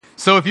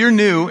So if you're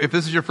new, if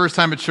this is your first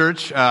time at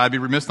church, I'd be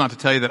remiss not to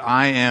tell you that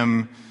I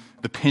am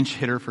the pinch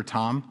hitter for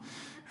Tom.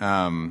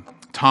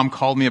 Tom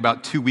called me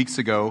about 2 weeks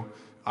ago,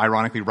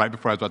 ironically, right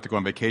before I was about to go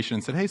on vacation,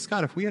 and said, "Hey,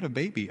 Scott, if we had a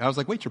baby." I was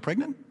like, "Wait, you're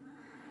pregnant?"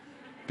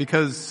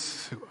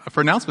 Because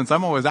for announcements,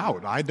 I'm always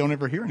out. I don't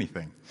ever hear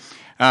anything.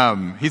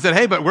 He said,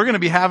 "Hey, but we're going to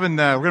be having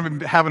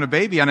a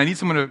baby, and I need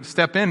someone to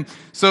step in.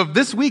 So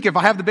if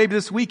I have the baby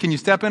this week, can you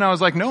step in?" I was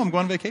like, "No, I'm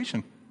going on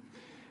vacation."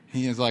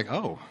 He was like,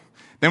 "Oh."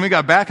 Then we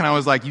got back, and I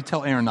was like, "You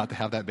tell Aaron not to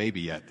have that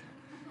baby yet,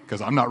 because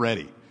I'm not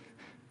ready."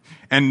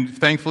 And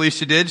thankfully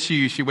she did.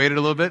 She waited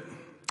a little bit,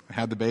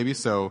 had the baby,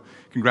 so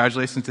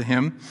congratulations to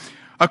him.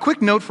 A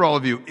quick note for all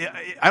of you.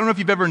 I don't know if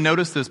you've ever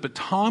noticed this, but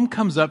Tom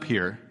comes up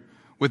here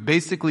with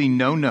basically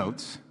no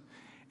notes,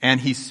 and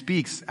he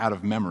speaks out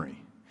of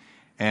memory.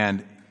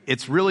 And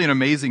it's really an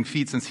amazing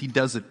feat since he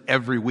does it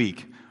every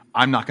week.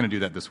 I'm not going to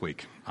do that this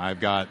week. I've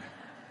got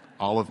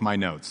all of my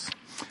notes.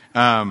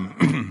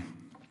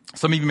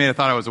 Some of you may have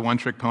thought I was a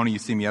one-trick pony. You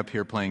see me up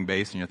here playing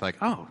bass, and you're like,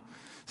 "Oh,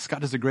 Scott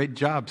does a great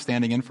job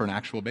standing in for an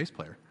actual bass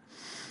player."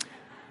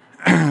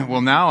 Well,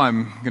 now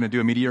I'm going to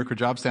do a mediocre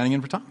job standing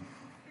in for Tom.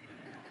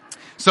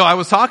 So I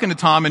was talking to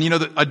Tom, and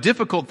a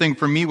difficult thing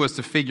for me was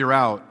to figure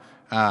out,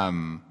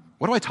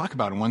 what do I talk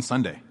about in one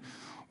Sunday?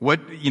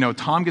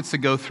 Tom gets to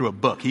go through a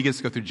book. He gets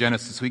to go through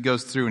Genesis. So he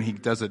goes through and he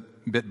does it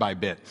bit by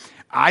bit.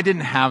 I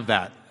didn't have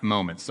that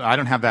moment, so I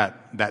don't have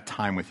that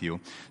time with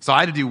you. So I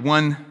had to do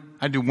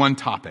one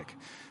topic.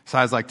 So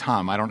I was like,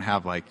 "Tom, I don't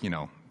have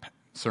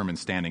sermon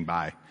standing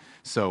by.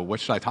 So what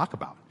should I talk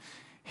about?"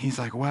 He's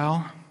like,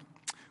 "Well,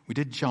 we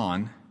did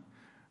John.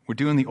 We're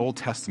doing the Old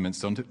Testament,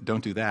 so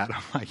don't do that."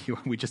 I'm like,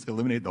 "We just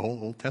eliminated the whole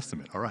Old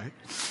Testament. All right."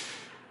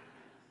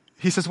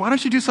 He says, "Why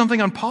don't you do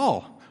something on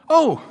Paul?"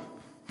 "Oh,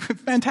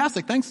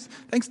 fantastic. Thanks,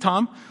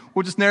 Tom.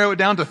 We'll just narrow it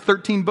down to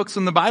 13 books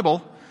in the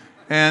Bible,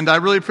 and I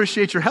really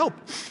appreciate your help."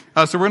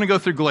 So we're going to go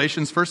through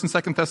Galatians, 1st and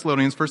 2nd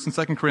Thessalonians, 1st and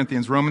 2nd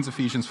Corinthians, Romans,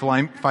 Ephesians,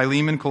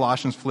 Philemon,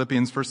 Colossians,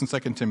 Philippians, 1st and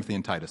 2nd Timothy,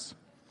 and Titus.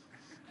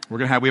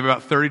 We have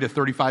about 30 to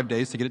 35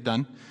 days to get it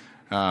done.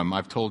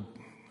 I've told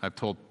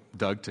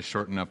Doug to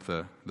shorten up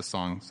the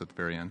songs at the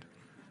very end.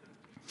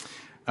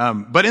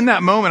 But in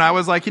that moment, I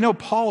was like,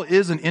 Paul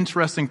is an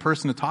interesting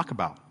person to talk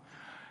about.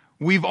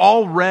 We've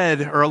all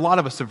read, or a lot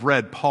of us have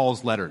read,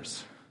 Paul's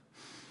letters.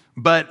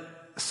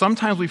 But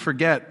sometimes we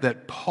forget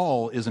that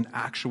Paul is an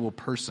actual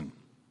person.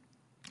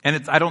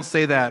 And I don't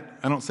say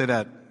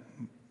that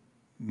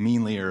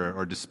meanly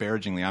or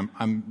disparagingly.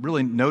 I'm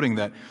really noting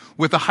that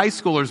with the high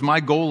schoolers, my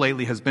goal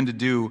lately has been to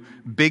do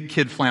big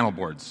kid flannel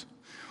boards,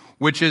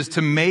 which is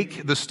to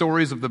make the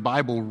stories of the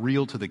Bible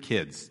real to the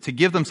kids, to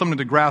give them something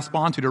to grasp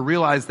onto, to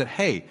realize that,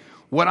 hey,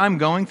 what I'm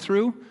going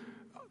through,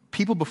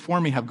 people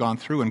before me have gone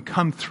through and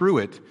come through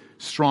it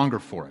stronger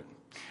for it.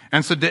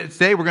 And so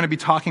today we're going to be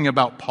talking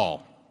about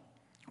Paul.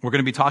 We're going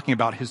to be talking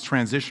about his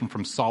transition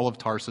from Saul of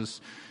Tarsus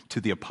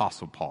to the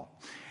Apostle Paul.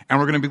 And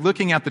we're going to be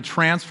looking at the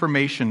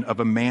transformation of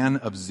a man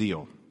of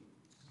zeal.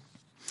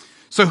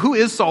 So who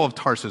is Saul of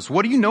Tarsus?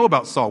 What do you know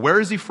about Saul?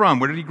 Where is he from?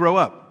 Where did he grow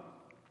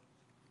up?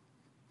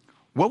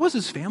 What was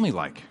his family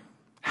like?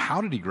 How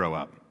did he grow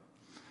up?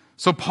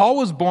 So Paul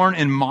was born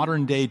in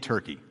modern-day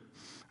Turkey.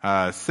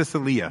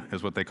 Sicilia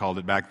is what they called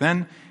it back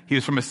then. He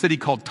was from a city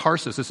called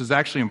Tarsus. This is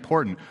actually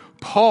important.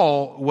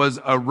 Paul was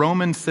a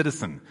Roman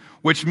citizen,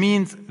 which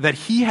means that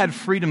he had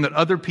freedom that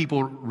other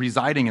people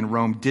residing in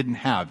Rome didn't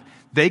have.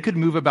 They could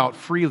move about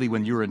freely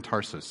when you were in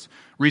Tarsus.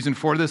 Reason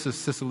for this is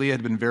Sicilia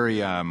had been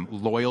very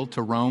loyal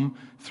to Rome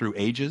through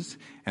ages,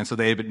 and so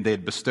they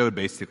had bestowed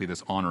basically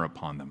this honor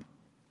upon them.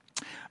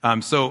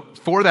 So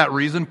for that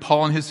reason,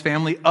 Paul and his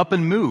family up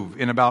and move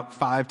in about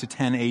 5 to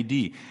 10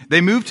 AD.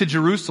 They moved to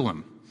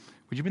Jerusalem.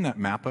 Would you bring that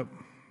map up?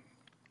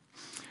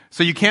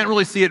 So you can't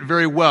really see it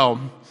very well,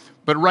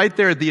 but right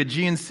there at the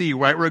Aegean Sea,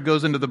 right where it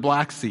goes into the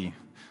Black Sea,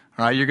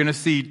 all right, you're going to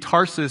see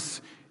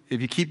Tarsus.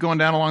 If you keep going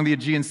down along the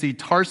Aegean Sea,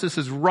 Tarsus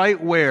is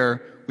right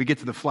where we get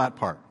to the flat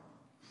part.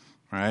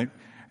 All right?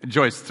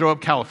 Joyce, throw up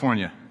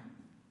California.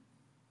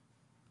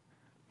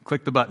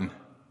 Click the button.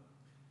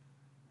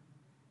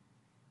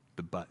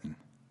 The button.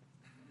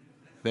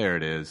 There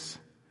it is.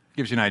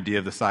 Gives you an idea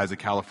of the size of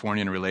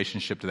California in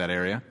relationship to that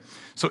area.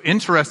 So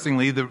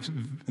interestingly,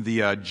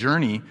 the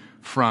journey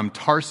from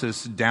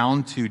Tarsus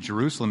down to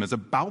Jerusalem is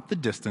about the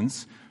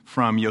distance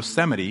from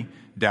Yosemite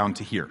down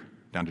to here,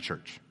 down to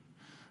church.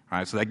 All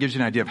right, so that gives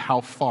you an idea of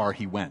how far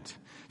he went.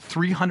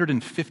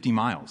 350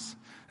 miles.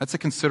 That's a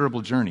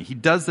considerable journey. He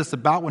does this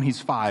about when he's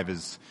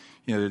 5.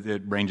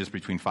 It ranges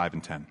between 5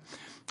 and 10.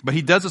 But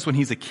he does this when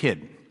he's a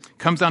kid.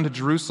 Comes down to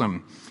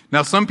Jerusalem.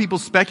 Now, some people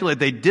speculate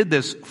they did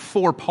this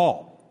for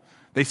Paul.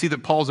 They see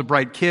that Paul's a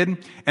bright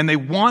kid, and they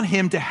want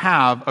him to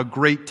have a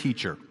great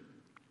teacher.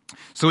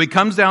 So he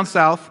comes down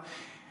south.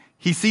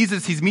 He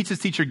meets his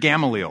teacher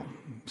Gamaliel.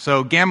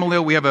 So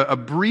Gamaliel, we have a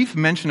brief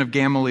mention of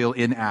Gamaliel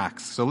in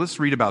Acts. So let's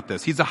read about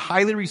this. He's a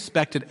highly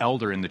respected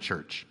elder in the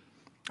church.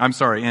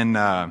 He's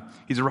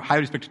a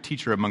highly respected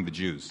teacher among the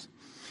Jews.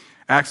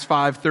 Acts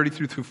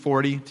 5:30 through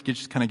 40, to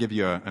just kind of give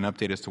you an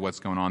update as to what's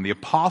going on. The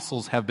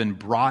apostles have been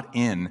brought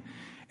in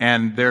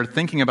and they're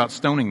thinking about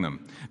stoning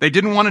them. They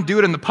didn't want to do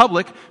it in the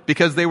public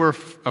because they were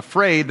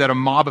afraid that a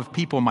mob of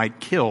people might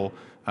kill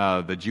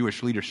the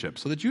Jewish leadership.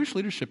 So the Jewish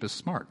leadership is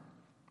smart.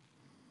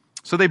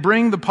 So they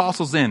bring the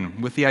apostles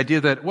in with the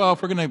idea that, well,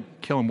 if we're going to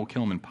kill him, we'll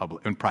kill him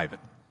in private.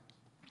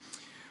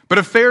 But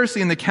a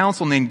Pharisee in the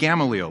council named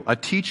Gamaliel, a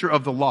teacher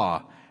of the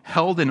law,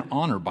 held in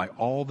honor by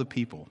all the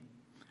people,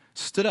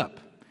 stood up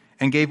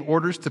and gave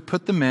orders to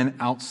put the men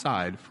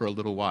outside for a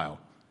little while.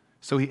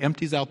 So he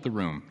empties out the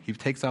room. He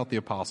takes out the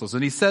apostles,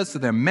 and he says to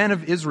them, "Men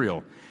of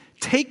Israel,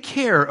 take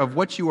care of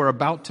what you are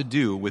about to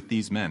do with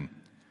these men.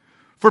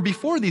 For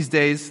before these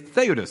days,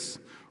 Theudas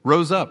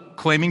rose up,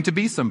 claiming to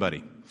be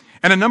somebody,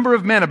 and a number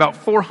of men, about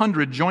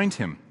 400, joined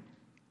him.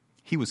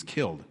 He was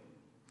killed,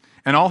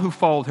 and all who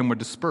followed him were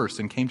dispersed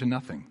and came to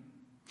nothing.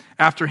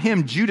 After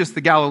him, Judas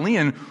the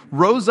Galilean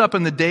rose up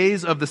in the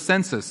days of the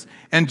census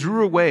and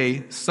drew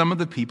away some of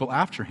the people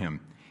after him.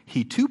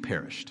 He too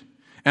perished,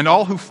 and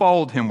all who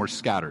followed him were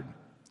scattered.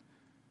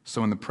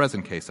 So in the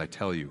present case, I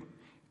tell you,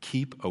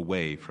 keep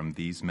away from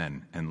these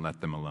men and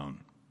let them alone.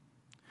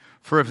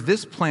 For if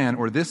this plan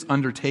or this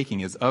undertaking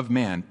is of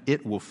man,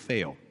 it will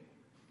fail.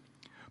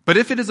 But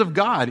if it is of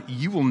God,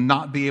 you will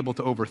not be able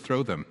to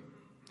overthrow them.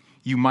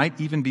 You might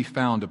even be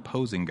found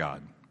opposing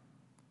God."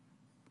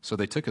 So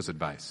they took his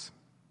advice.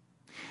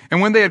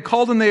 And when they had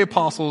called in the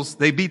apostles,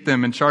 they beat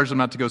them and charged them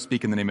not to go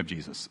speak in the name of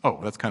Jesus. Oh,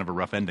 that's kind of a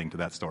rough ending to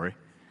that story.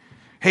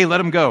 Hey, let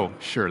him go.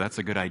 Sure, that's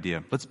a good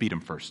idea. Let's beat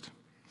him first.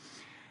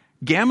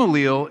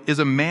 Gamaliel is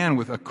a man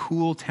with a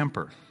cool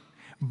temper.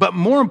 But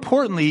more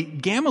importantly,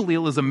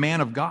 Gamaliel is a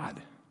man of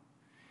God.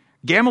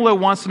 Gamaliel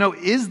wants to know,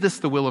 is this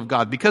the will of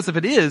God? Because if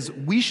it is,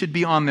 we should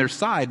be on their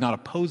side, not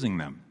opposing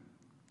them.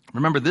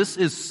 Remember, this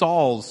is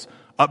Saul's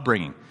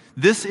upbringing.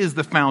 This is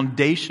the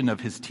foundation of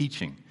his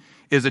teaching,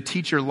 is a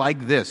teacher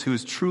like this who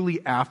is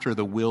truly after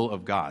the will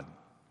of God.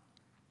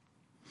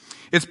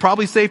 It's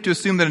probably safe to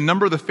assume that a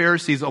number of the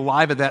Pharisees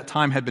alive at that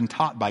time had been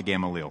taught by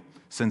Gamaliel,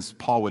 since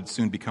Paul would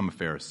soon become a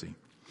Pharisee.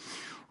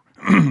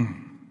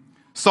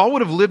 Saul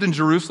would have lived in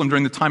Jerusalem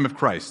during the time of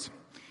Christ.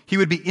 He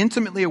would be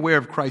intimately aware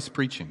of Christ's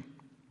preaching,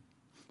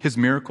 his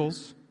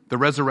miracles, the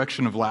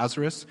resurrection of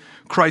Lazarus,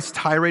 Christ's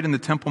tirade in the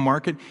temple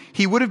market.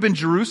 He would have been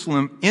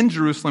in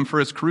Jerusalem for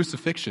his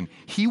crucifixion.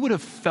 He would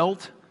have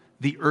felt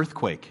the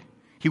earthquake.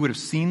 He would have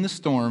seen the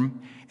storm,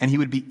 and he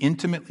would be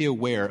intimately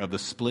aware of the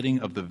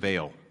splitting of the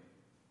veil.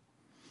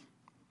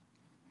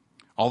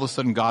 All of a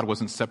sudden, God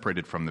wasn't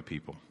separated from the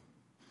people.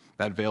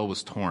 That veil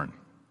was torn.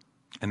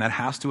 And that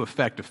has to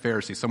affect a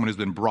Pharisee, someone who's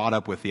been brought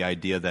up with the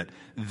idea that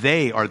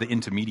they are the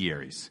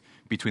intermediaries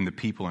between the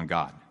people and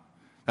God.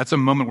 That's a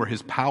moment where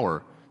his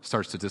power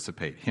starts to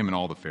dissipate, him and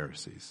all the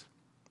Pharisees.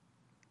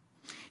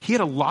 He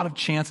had a lot of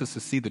chances to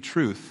see the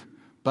truth,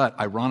 but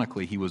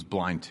ironically, he was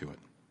blind to it.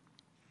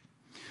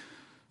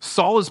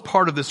 Saul is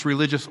part of this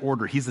religious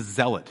order. He's a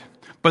zealot.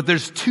 But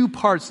there's two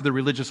parts of the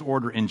religious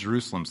order in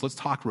Jerusalem. So let's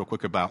talk real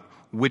quick about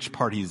which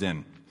part he's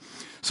in.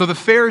 So the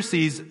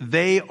Pharisees,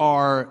 they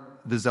are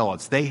the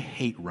zealots. They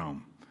hate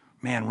Rome.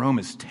 Man, Rome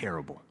is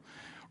terrible.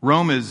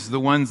 Rome is the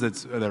ones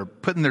that are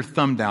putting their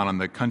thumb down on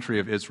the country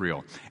of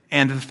Israel.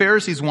 And the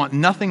Pharisees want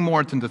nothing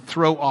more than to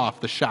throw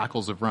off the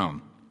shackles of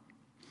Rome.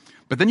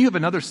 But then you have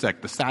another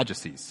sect, the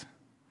Sadducees.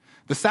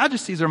 The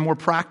Sadducees are more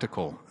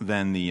practical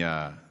than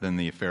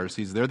the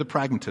Pharisees. They're the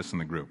pragmatists in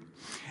the group.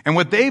 And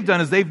what they've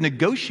done is they've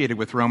negotiated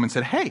with Rome and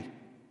said, hey,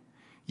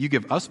 you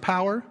give us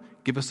power,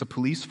 give us a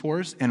police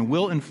force, and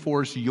we'll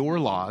enforce your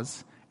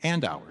laws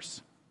and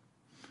ours.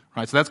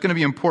 All right, so that's going to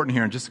be important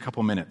here in just a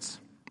couple minutes.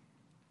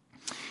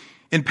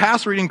 In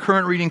past reading,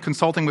 current reading,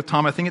 consulting with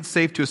Tom, I think it's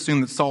safe to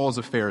assume that Saul is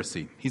a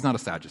Pharisee. He's not a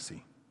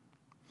Sadducee.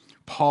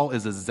 Paul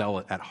is a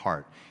zealot at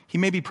heart. He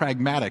may be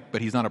pragmatic,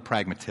 but he's not a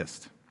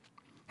pragmatist.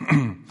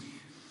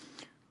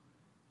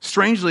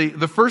 Strangely,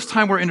 the first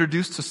time we're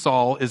introduced to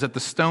Saul is at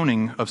the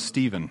stoning of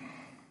Stephen.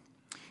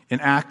 In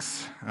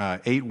Acts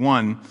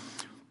 8:1,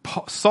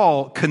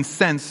 Saul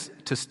consents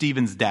to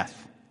Stephen's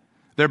death.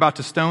 They're about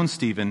to stone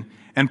Stephen,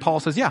 and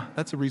Paul says, yeah,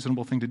 that's a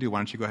reasonable thing to do. Why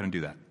don't you go ahead and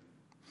do that?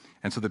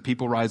 And so the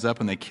people rise up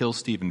and they kill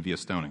Stephen via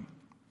stoning.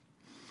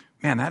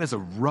 Man, that is a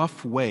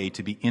rough way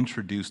to be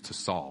introduced to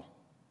Saul.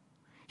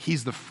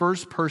 He's the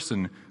first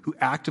person who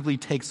actively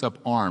takes up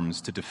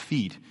arms to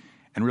defeat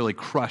and really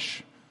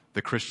crush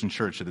the Christian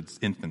church at its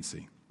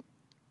infancy.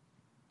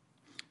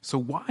 So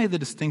why the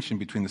distinction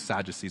between the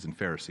Sadducees and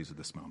Pharisees at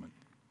this moment?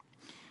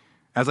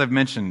 As I've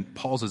mentioned,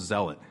 Paul's a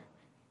zealot.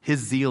 His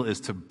zeal is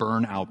to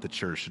burn out the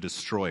church, to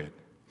destroy it.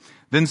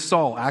 Then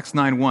Saul, Acts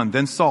 9:1,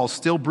 then Saul,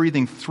 still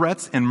breathing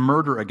threats and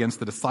murder against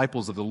the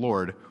disciples of the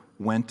Lord,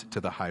 went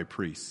to the high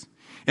priest.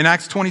 In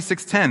Acts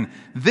 26:10,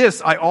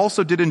 this I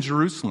also did in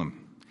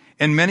Jerusalem,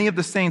 and many of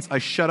the saints I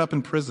shut up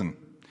in prison,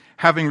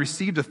 having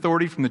received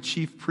authority from the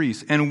chief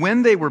priests. And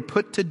when they were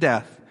put to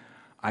death,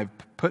 I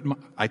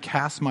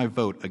cast my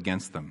vote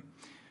against them.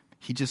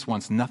 He just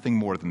wants nothing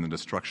more than the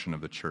destruction of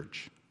the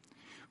church.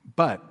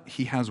 But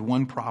he has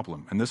one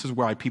problem, and this is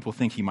why people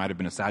think he might have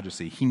been a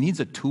Sadducee. He needs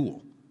a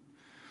tool.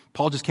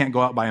 Paul just can't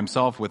go out by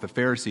himself with the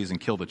Pharisees and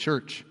kill the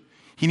church.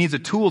 He needs a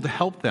tool to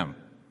help them.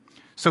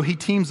 So he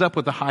teams up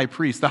with the high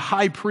priest. The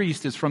high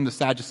priest is from the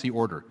Sadducee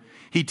order.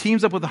 He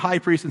teams up with the high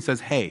priest and says,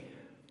 hey,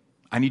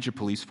 I need your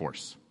police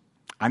force.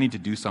 I need to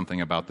do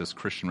something about this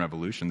Christian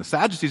revolution. The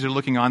Sadducees are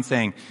looking on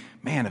saying,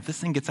 man, if this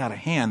thing gets out of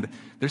hand,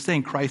 they're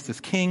saying Christ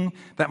is king.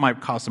 That might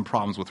cause some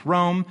problems with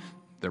Rome.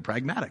 They're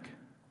pragmatic.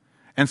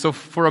 And so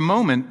for a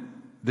moment,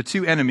 the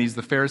two enemies,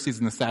 the Pharisees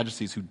and the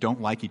Sadducees who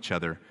don't like each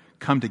other,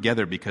 come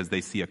together because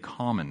they see a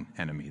common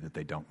enemy that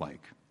they don't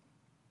like.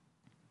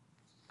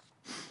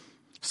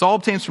 Saul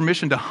obtains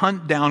permission to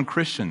hunt down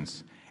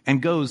Christians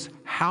and goes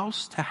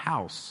house to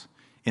house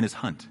in his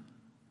hunt.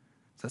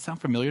 Does that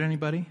sound familiar to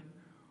anybody?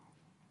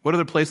 What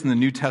other place in the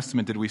New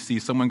Testament did we see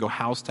someone go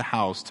house to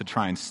house to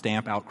try and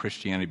stamp out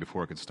Christianity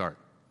before it could start?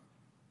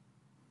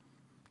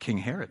 King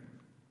Herod,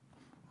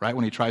 right?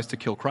 When he tries to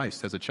kill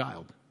Christ as a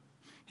child.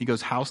 He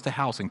goes house to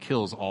house and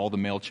kills all the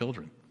male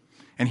children.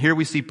 And here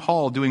we see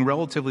Paul doing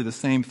relatively the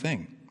same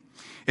thing.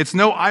 It's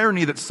no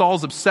irony that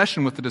Saul's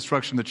obsession with the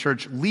destruction of the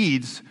church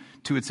leads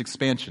to its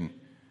expansion.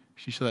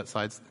 Should you show that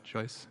slide,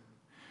 Joyce?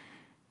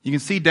 You can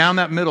see down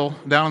that middle,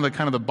 down on the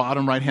kind of the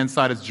bottom right-hand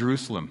side is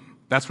Jerusalem.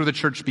 That's where the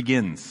church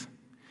begins.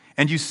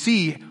 And you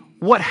see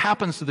what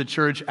happens to the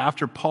church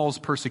after Paul's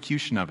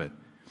persecution of it.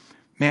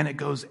 Man, it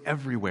goes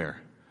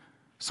everywhere.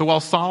 So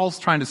while Saul's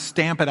trying to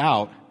stamp it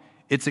out,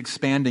 it's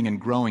expanding and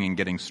growing and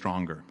getting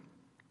stronger.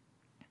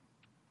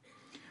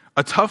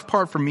 A tough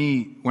part for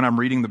me when I'm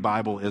reading the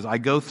Bible is I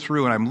go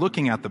through and I'm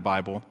looking at the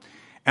Bible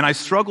and I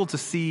struggle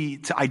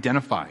to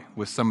identify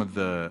with some of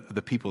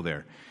the people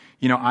there.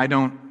 You know, I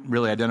don't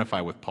really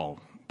identify with Paul.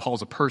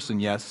 Paul's a person,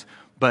 yes,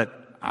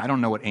 but I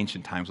don't know what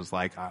ancient times was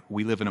like.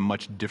 We live in a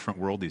much different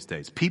world these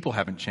days. People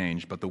haven't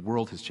changed, but the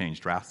world has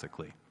changed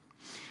drastically.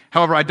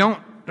 However, I don't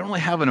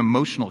really have an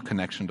emotional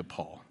connection to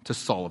Paul, to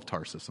Saul of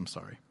Tarsus, I'm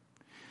sorry.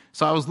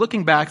 So I was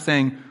looking back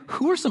saying,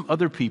 who are some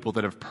other people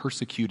that have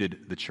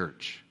persecuted the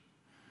church?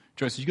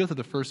 Joyce, did you go through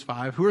the first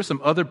 5? Who are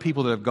some other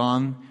people that have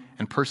gone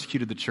and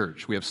persecuted the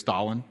church? We have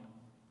Stalin.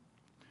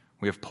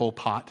 We have Pol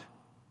Pot.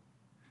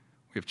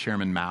 We have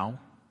Chairman Mao.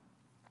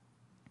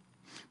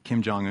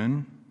 Kim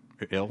Jong-un.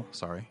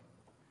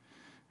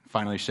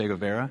 Finally, Che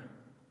Guevara.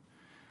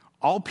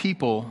 All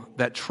people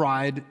that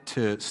tried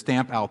to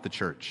stamp out the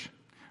church.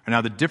 And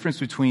now the difference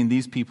between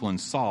these people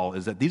and Saul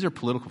is that these are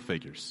political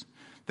figures.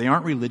 They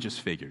aren't religious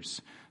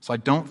figures. So I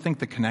don't think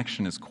the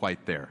connection is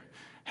quite there.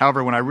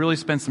 However, when I really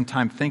spent some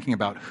time thinking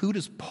about who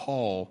does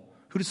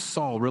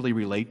Saul really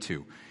relate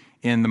to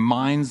in the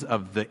minds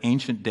of the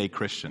ancient day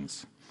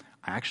Christians,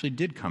 I actually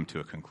did come to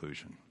a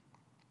conclusion.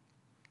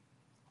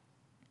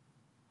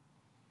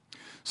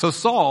 So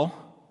Saul,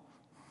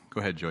 go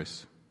ahead,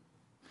 Joyce.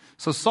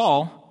 So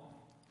Saul,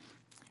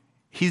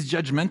 he's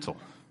judgmental.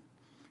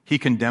 He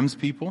condemns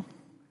people,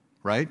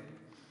 right?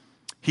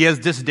 He has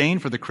disdain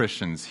for the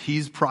Christians.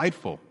 He's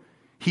prideful.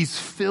 He's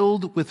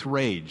filled with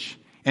rage.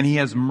 And he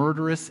has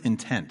murderous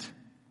intent.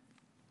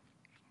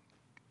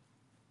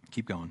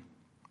 Keep going.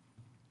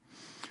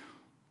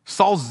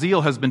 Saul's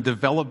zeal has been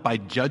developed by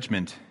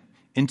judgment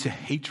into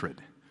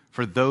hatred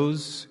for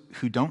those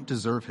who don't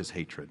deserve his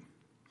hatred.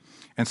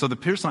 And so the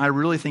person I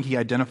really think he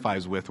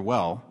identifies with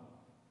well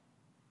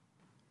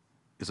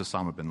is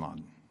Osama bin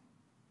Laden.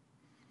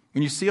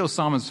 When you see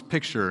Osama's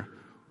picture,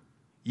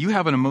 you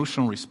have an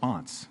emotional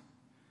response.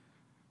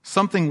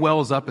 Something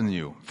wells up in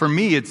you. For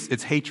me,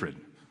 it's hatred.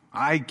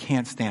 I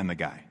can't stand the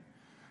guy,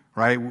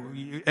 right?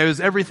 It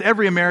was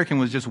every American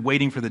was just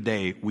waiting for the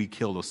day we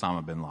killed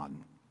Osama bin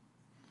Laden,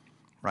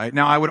 right?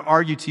 Now, I would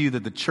argue to you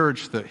that the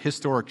church, the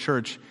historic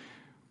church,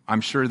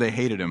 I'm sure they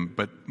hated him,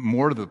 but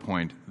more to the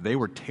point, they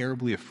were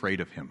terribly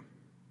afraid of him.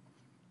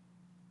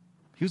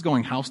 He was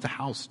going house to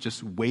house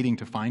just waiting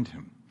to find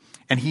him,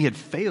 and he had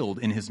failed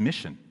in his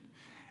mission,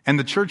 and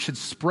the church had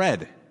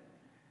spread.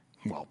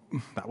 Well,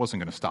 that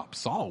wasn't going to stop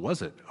Saul,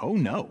 was it? Oh,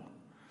 no.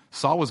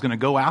 Saul was going to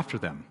go after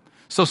them.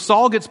 So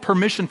Saul gets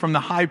permission from the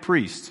high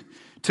priest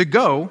to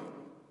go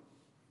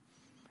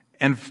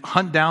and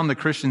hunt down the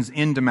Christians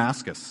in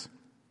Damascus.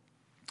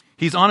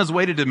 He's on his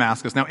way to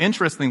Damascus. Now,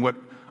 interestingly, what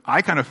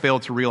I kind of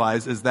failed to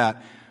realize is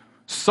that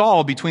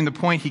Saul, between the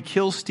point he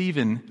kills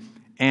Stephen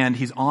and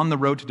he's on the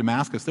road to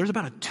Damascus, there's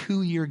about a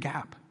 2-year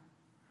gap.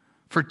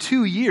 For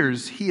 2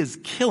 years, he is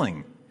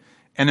killing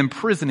and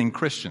imprisoning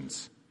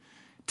Christians,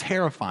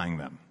 terrifying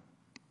them.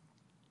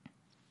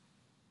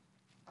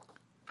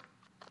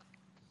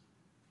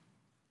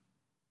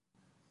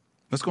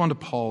 Let's go on to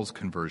Paul's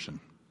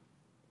conversion,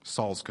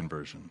 Saul's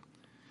conversion.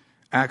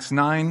 Acts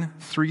 9,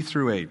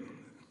 3-8.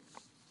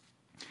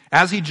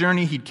 As he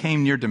journeyed, he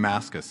came near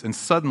Damascus, and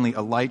suddenly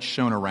a light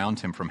shone around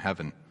him from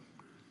heaven.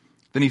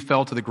 Then he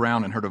fell to the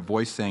ground and heard a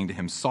voice saying to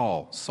him,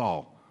 Saul,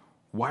 Saul,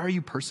 why are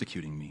you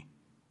persecuting me?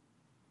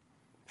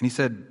 And he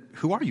said,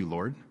 Who are you,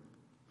 Lord?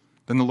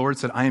 Then the Lord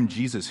said, I am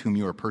Jesus whom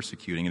you are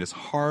persecuting. It is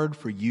hard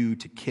for you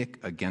to kick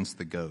against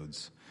the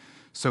goads.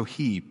 So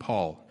he,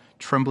 Paul,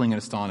 trembling and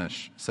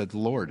astonished, said,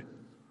 Lord,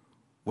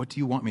 what do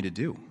you want me to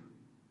do?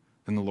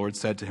 Then the Lord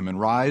said to him,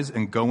 Arise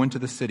and go into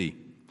the city,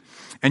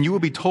 and you will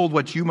be told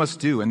what you must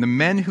do. And the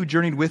men who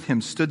journeyed with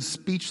him stood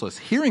speechless,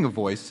 hearing a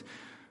voice,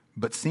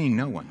 but seeing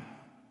no one.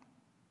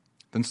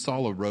 Then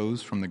Saul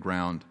arose from the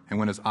ground, and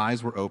when his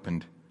eyes were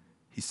opened,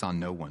 he saw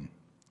no one.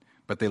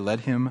 But they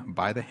led him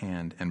by the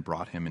hand and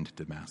brought him into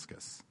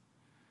Damascus.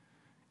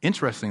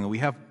 Interestingly, we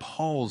have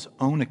Paul's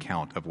own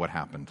account of what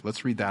happened.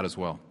 Let's read that as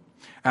well.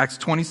 Acts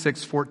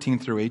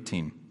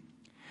 26:14-18.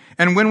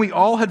 And when we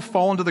all had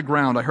fallen to the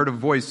ground, I heard a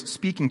voice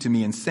speaking to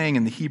me and saying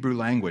in the Hebrew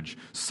language,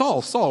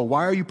 Saul, Saul,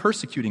 why are you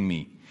persecuting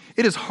me?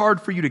 It is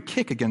hard for you to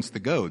kick against the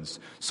goads.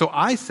 So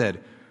I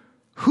said,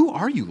 who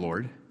are you,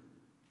 Lord?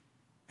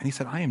 And he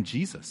said, I am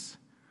Jesus,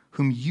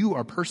 whom you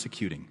are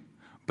persecuting.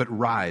 But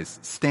rise,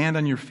 stand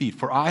on your feet,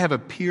 for I have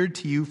appeared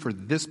to you for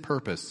this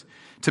purpose,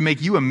 to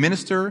make you a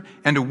minister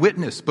and a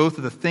witness both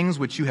of the things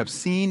which you have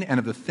seen and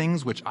of the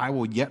things which I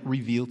will yet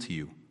reveal to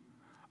you.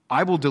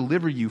 I will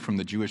deliver you from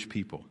the Jewish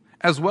people,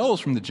 as well as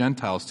from the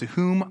Gentiles, to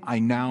whom I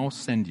now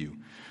send you,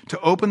 to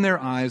open their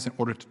eyes in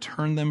order to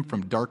turn them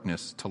from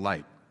darkness to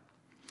light,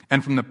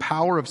 and from the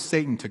power of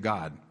Satan to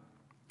God,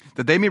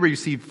 that they may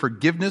receive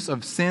forgiveness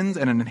of sins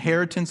and an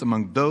inheritance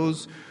among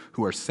those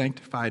who are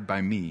sanctified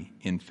by me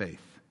in faith.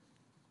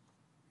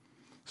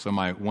 So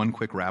my one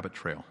quick rabbit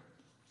trail.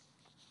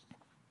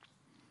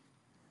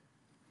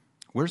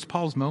 Where's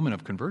Paul's moment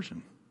of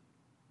conversion?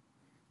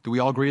 Do we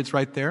all agree it's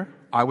right there?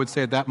 I would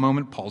say at that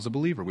moment, Paul's a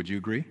believer. Would you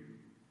agree?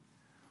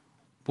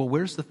 Well,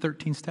 where's the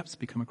 13 steps to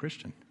become a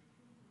Christian?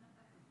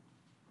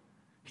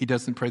 He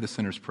doesn't pray the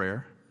sinner's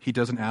prayer. He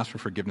doesn't ask for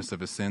forgiveness of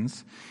his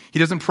sins. He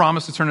doesn't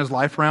promise to turn his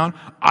life around.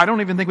 I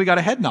don't even think we got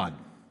a head nod.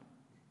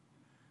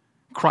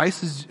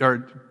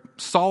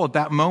 Saul at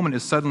that moment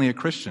is suddenly a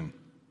Christian.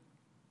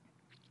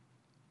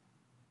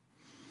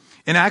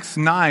 In Acts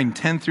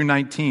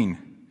 9:10-19,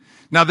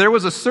 now there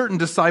was a certain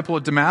disciple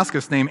at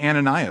Damascus named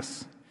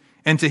Ananias,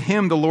 and to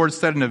him the Lord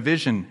said in a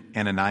vision,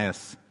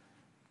 Ananias.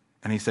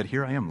 And he said,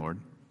 here I am, Lord.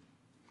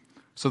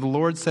 So the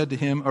Lord said to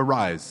him,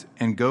 arise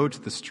and go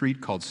to the street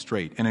called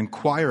Straight and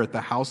inquire at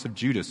the house of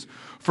Judas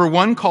for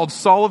one called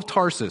Saul of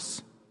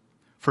Tarsus.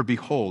 For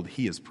behold,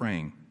 he is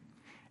praying.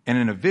 And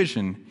in a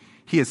vision,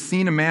 he has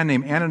seen a man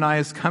named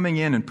Ananias coming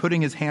in and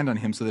putting his hand on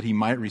him so that he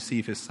might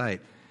receive his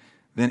sight.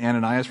 Then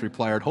Ananias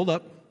replied, hold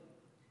up.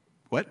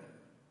 What?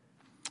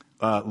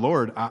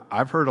 Lord,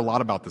 I've heard a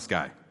lot about this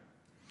guy.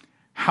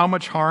 How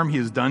much harm he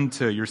has done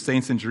to your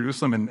saints in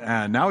Jerusalem.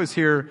 And now he's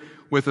here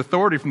with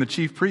authority from the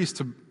chief priest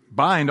to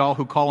bind all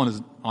who call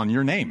on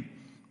your name.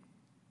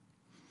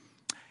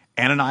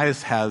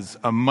 Ananias has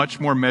a much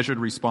more measured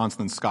response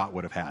than Scott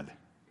would have had.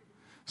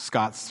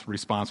 Scott's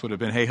response would have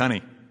been, hey,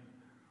 honey,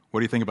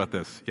 what do you think about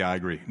this? Yeah, I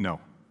agree. No.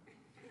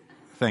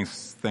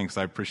 Thanks,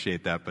 I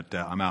appreciate that, but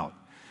I'm out.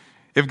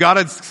 If God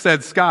had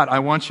said, Scott, I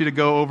want you to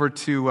go over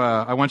to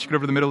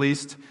the Middle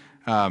East,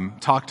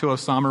 talk to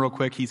Osama real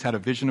quick. He's had a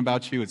vision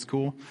about you. It's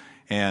cool.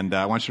 And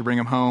I want you to bring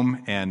him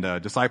home and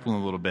disciple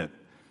him a little bit.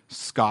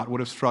 Scott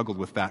would have struggled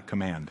with that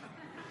command.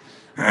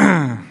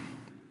 But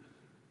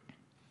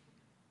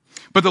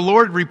the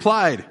Lord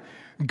replied,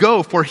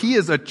 go, for he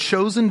is a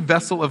chosen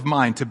vessel of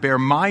mine to bear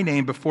my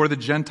name before the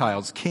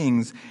Gentiles,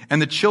 kings,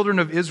 and the children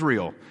of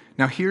Israel.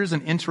 Now here's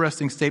an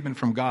interesting statement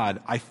from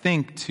God, I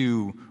think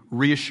to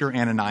reassure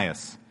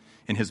Ananias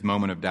in his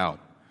moment of doubt.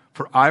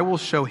 For I will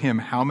show him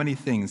how many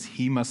things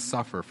he must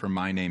suffer for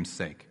my name's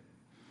sake.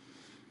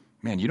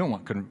 Man, you don't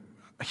want,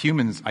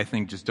 humans I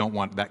think just don't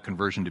want that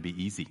conversion to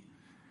be easy.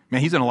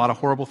 Man, he's done a lot of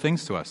horrible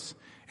things to us.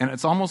 And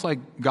it's almost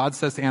like God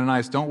says to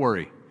Ananias, don't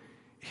worry.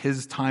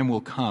 His time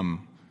will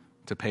come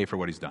to pay for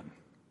what he's done.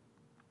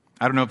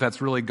 I don't know if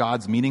that's really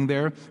God's meaning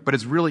there, but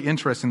it's really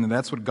interesting that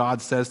that's what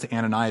God says to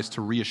Ananias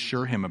to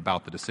reassure him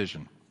about the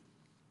decision.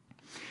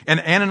 And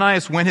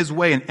Ananias went his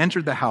way and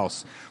entered the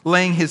house.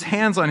 Laying his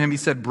hands on him, he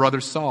said, Brother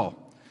Saul,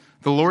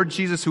 the Lord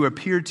Jesus who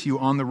appeared to you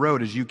on the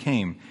road as you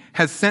came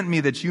has sent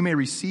me that you may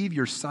receive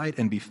your sight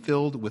and be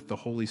filled with the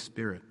Holy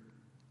Spirit.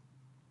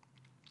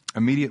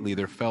 Immediately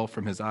there fell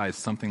from his eyes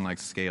something like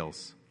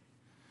scales.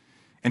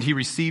 And he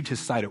received his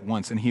sight at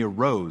once, and he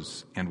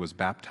arose and was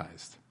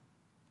baptized.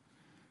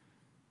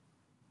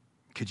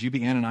 Could you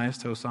be Ananias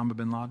to Osama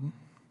bin Laden?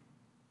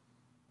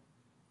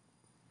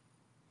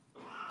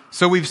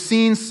 So we've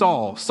seen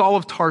Saul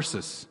of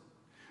Tarsus.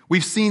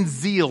 We've seen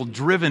zeal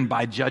driven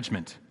by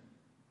judgment.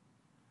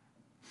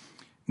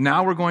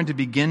 Now we're going to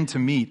begin to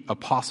meet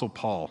Apostle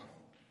Paul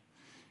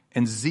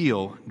and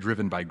zeal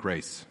driven by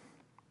grace.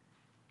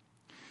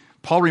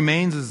 Paul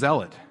remains a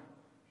zealot,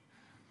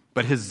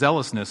 but his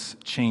zealousness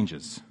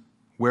changes.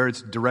 Where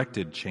it's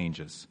directed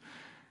changes.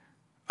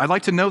 I'd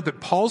like to note that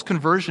Paul's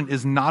conversion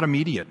is not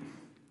immediate.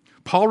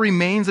 Paul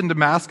remains in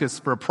Damascus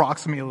for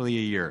approximately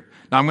a year.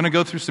 Now I'm going to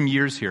go through some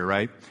years here,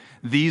 right?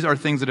 These are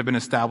things that have been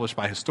established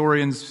by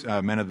historians,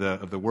 men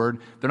of the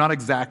word. They're not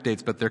exact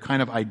dates, but they're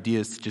kind of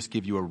ideas to just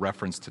give you a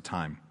reference to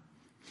time.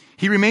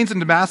 He remains in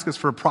Damascus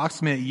for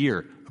approximately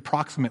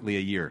a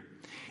year.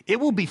 It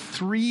will be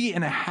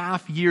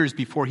 3.5 years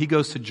before he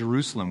goes to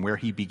Jerusalem, where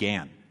he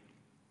began.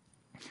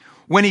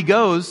 When he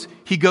goes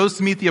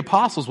to meet the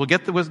apostles. Well,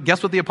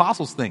 guess what the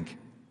apostles think?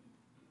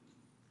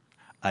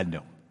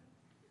 No.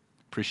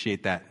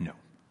 Appreciate that? No.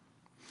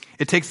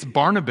 It takes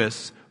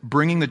Barnabas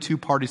bringing the two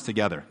parties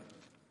together.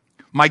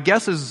 My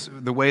guess is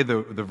the way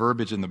the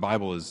verbiage in the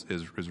Bible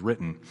is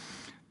written,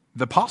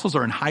 the apostles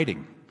are in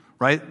hiding,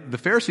 right? The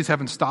Pharisees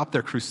haven't stopped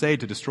their crusade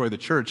to destroy the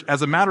church.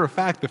 As a matter of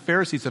fact, the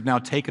Pharisees have now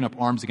taken up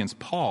arms against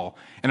Paul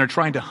and are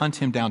trying to hunt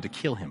him down to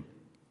kill him.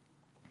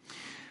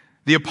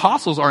 The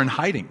apostles are in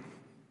hiding.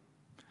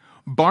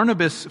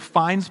 Barnabas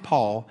finds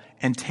Paul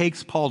and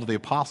takes Paul to the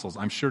apostles.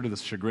 I'm sure to the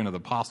chagrin of the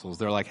apostles.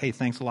 They're like, hey,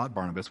 thanks a lot,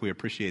 Barnabas. We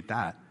appreciate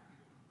that.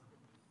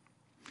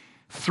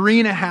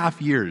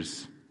 3.5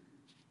 years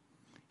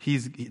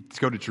he's to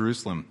go to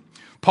Jerusalem.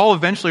 Paul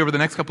eventually, over the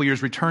next couple of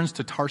years, returns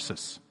to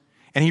Tarsus.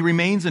 And he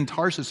remains in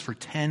Tarsus for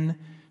 10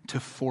 to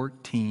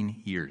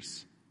 14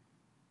 years.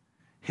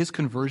 His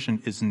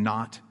conversion is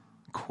not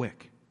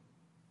quick.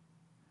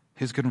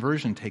 His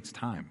conversion takes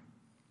time.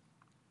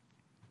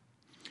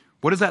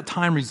 What does that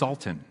time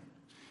result in?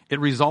 It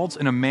results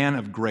in a man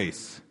of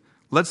grace.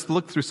 Let's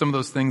look through some of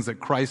those things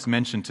that Christ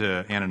mentioned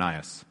to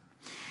Ananias.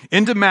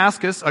 In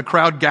Damascus, a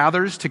crowd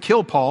gathers to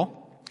kill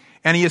Paul,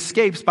 and he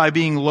escapes by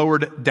being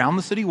lowered down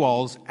the city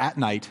walls at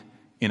night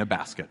in a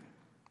basket.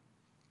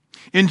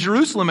 In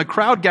Jerusalem, a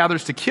crowd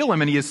gathers to kill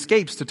him, and he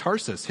escapes to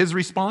Tarsus. His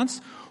response?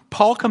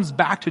 Paul comes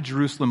back to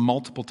Jerusalem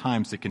multiple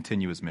times to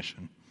continue his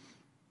mission.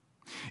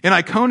 In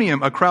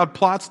Iconium, a crowd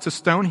plots to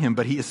stone him,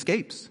 but he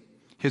escapes.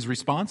 His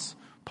response?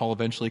 Paul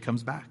eventually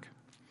comes back.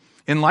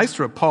 In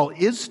Lystra, Paul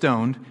is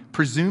stoned,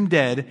 presumed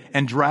dead,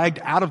 and dragged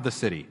out of the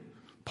city.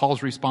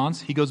 Paul's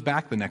response? He goes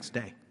back the next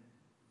day.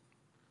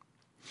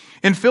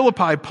 In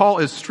Philippi, Paul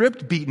is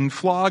stripped, beaten,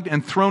 flogged,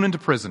 and thrown into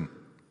prison.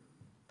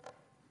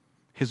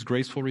 His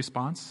graceful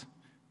response?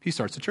 He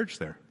starts a church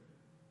there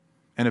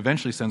and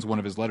eventually sends one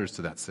of his letters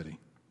to that city.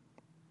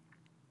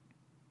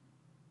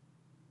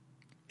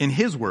 In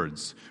his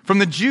words, from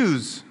the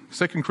Jews,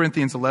 2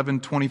 Corinthians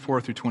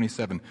 11:24 through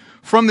 27,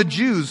 from the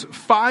Jews,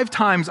 5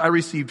 times I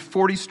received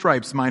 40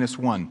 stripes minus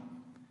 1.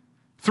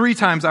 3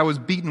 times I was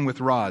beaten with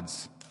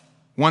rods.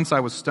 Once I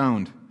was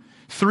stoned.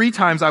 3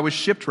 times I was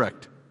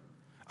shipwrecked.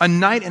 A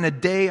night and a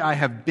day I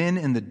have been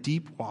in the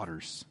deep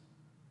waters.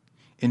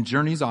 In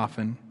journeys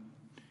often,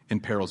 in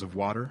perils of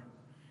water,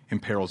 in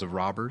perils of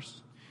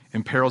robbers,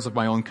 in perils of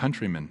my own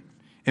countrymen,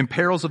 in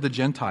perils of the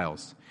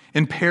Gentiles,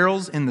 in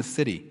perils in the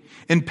city,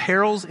 in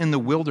perils in the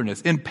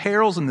wilderness, in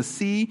perils in the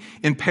sea,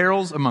 in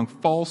perils among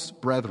false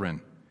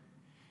brethren,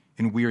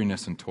 in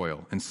weariness and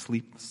toil, in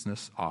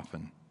sleeplessness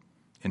often,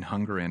 in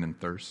hunger and in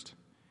thirst,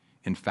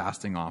 in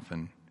fasting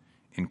often,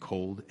 in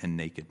cold and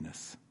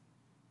nakedness.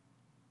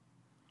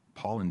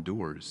 Paul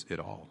endures it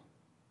all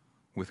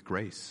with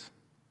grace.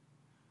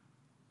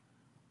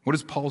 What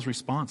is Paul's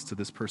response to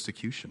this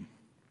persecution?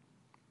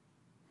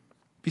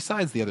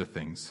 Besides the other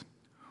things,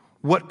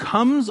 what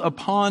comes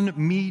upon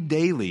me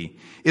daily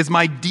is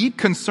my deep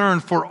concern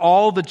for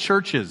all the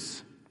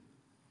churches.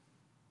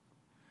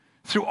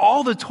 Through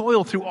all the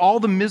toil, through all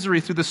the misery,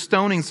 through the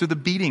stonings, through the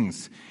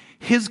beatings,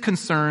 his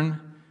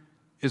concern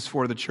is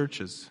for the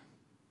churches.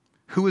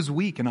 Who is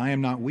weak and I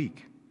am not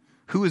weak?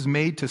 Who is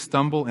made to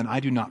stumble and I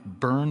do not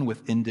burn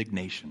with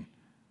indignation?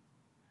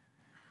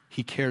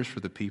 He cares for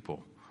the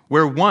people.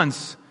 Where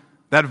once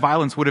that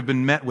violence would have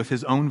been met with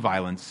his own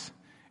violence,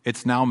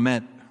 it's now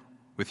met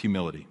with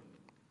humility.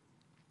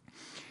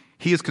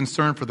 He is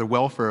concerned for the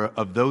welfare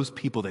of those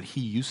people that he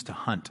used to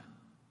hunt.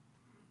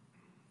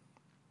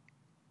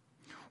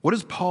 What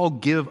does Paul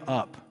give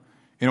up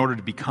in order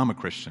to become a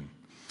Christian?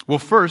 Well,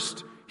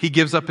 first, he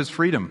gives up his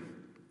freedom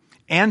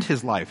and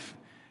his life.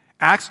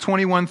 Acts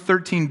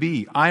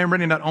 21:13b, I am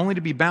ready not only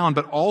to be bound,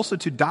 but also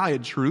to die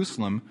at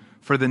Jerusalem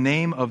for the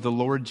name of the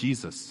Lord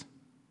Jesus.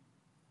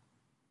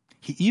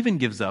 He even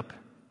gives up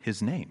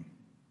his name.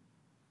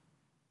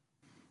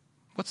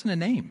 What's in a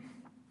name?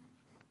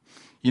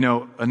 You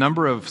know, a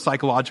number of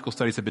psychological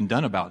studies have been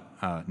done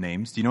about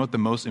names. Do you know what the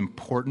most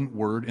important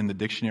word in the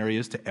dictionary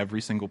is to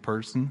every single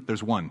person?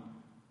 There's one.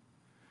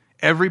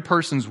 Every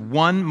person's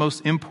one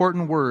most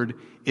important word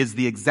is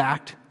the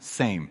exact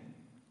same.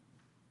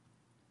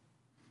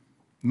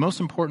 The most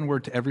important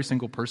word to every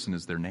single person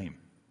is their name.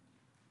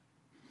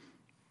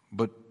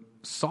 But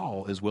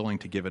Saul is willing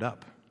to give it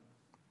up.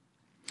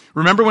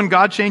 Remember when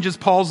God changes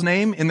Paul's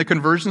name in the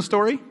conversion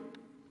story?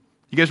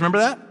 You guys remember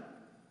that?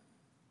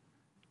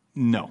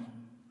 No.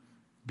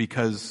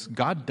 Because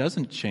God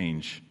doesn't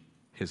change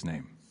his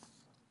name.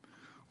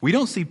 We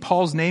don't see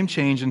Paul's name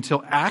change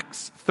until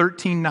Acts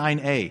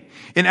 13:9a.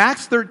 In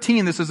Acts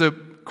 13, this is a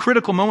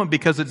critical moment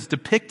because it's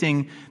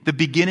depicting the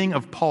beginning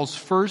of Paul's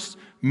first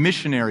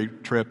missionary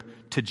trip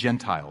to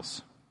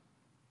Gentiles.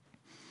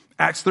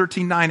 Acts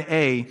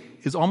 13:9a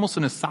is almost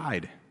an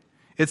aside.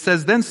 It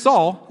says, then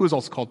Saul, who is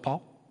also called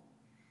Paul,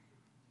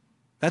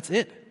 that's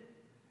it.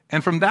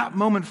 And from that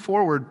moment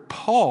forward,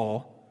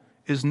 Paul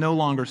is no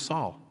longer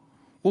Saul.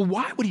 Well,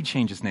 why would he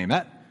change his name?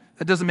 That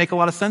doesn't make a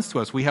lot of sense to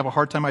us. We have a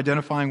hard time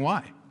identifying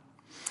why.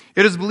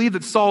 It is believed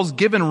that Saul's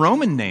given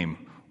Roman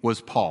name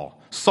was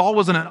Paul. Saul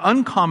was an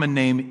uncommon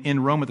name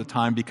in Rome at the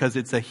time because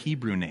it's a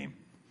Hebrew name.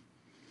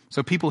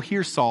 So people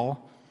hear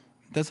Saul,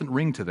 it doesn't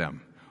ring to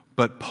them.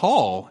 But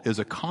Paul is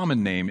a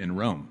common name in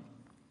Rome.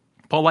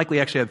 Paul likely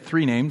actually had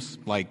 3 names,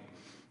 like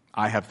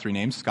I have 3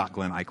 names, Scott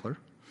Glenn Eichler.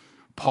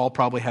 Paul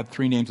probably had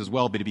 3 names as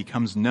well, but he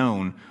becomes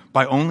known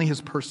by only his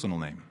personal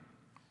name.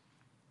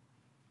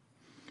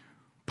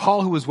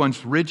 Paul, who was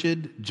once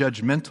rigid,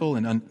 judgmental,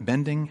 and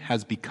unbending,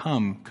 has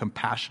become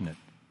compassionate,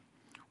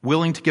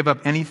 willing to give up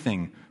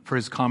anything for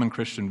his common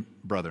Christian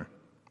brother.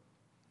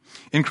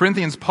 In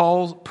Corinthians,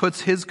 Paul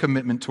puts his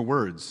commitment to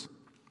words.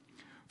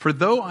 For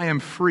though I am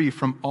free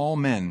from all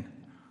men,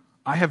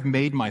 I have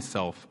made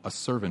myself a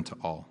servant to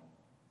all,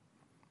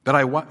 that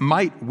I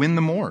might win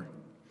the more.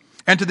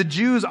 And to the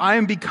Jews I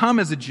am become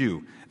as a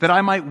Jew, that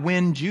I might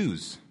win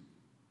Jews.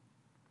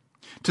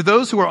 To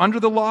those who are under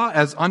the law,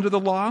 as under the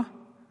law,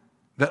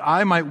 that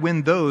I might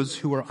win those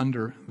who are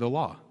under the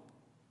law.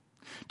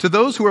 To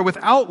those who are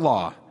without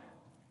law,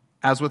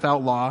 as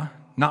without law,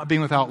 not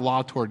being without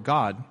law toward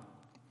God,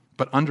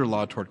 but under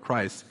law toward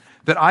Christ,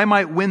 that I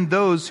might win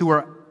those who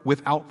are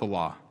without the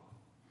law.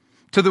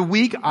 To the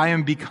weak I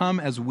am become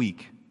as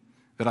weak,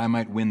 that I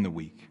might win the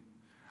weak.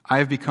 I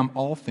have become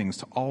all things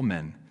to all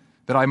men,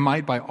 that I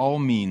might by all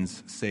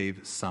means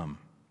save some.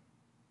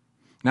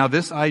 Now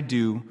this I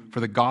do for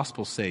the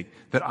gospel's sake,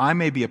 that I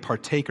may be a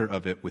partaker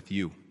of it with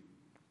you.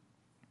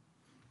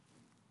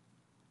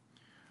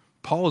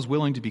 Paul is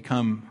willing to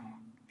become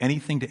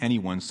anything to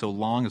anyone so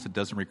long as it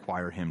doesn't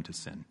require him to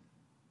sin.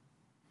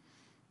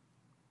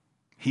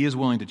 He is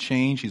willing to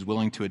change. He's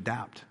willing to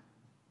adapt.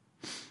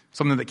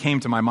 Something that came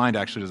to my mind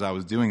actually as I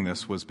was doing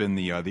this was been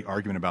the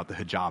argument about the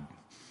hijab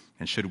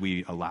and should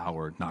we allow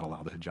or not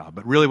allow the hijab.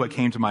 But really what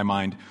came to my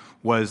mind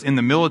was in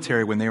the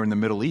military when they were in the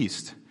Middle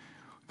East,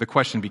 the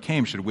question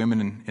became, should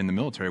women in the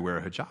military wear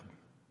a hijab?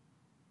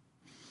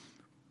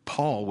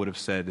 Paul would have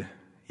said,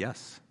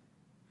 yes.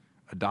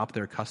 Adopt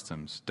their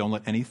customs. Don't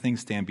let anything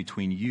stand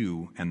between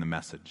you and the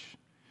message.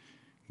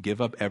 Give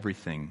up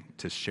everything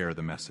to share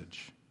the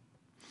message.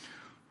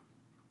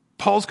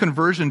 Paul's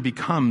conversion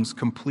becomes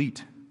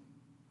complete.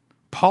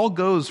 Paul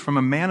goes from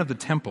a man of the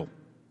temple,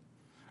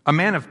 a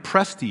man of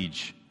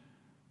prestige,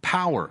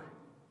 power,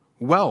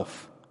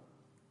 wealth,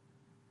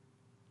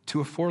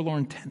 to a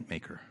forlorn tent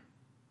maker,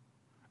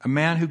 a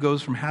man who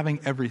goes from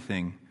having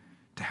everything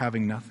to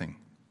having nothing.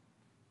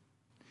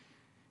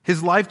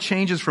 His life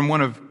changes from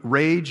one of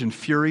rage and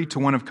fury to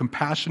one of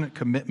compassionate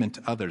commitment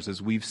to others.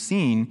 As we've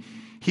seen,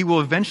 he will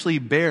eventually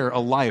bear a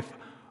life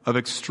of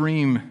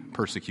extreme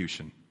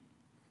persecution,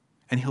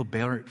 and he'll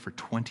bear it for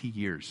 20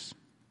 years.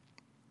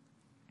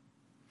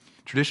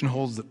 Tradition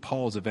holds that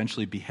Paul is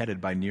eventually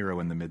beheaded by Nero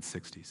in the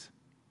mid-60s,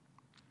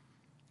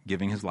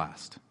 giving his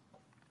last.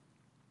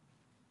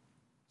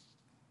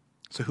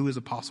 So who is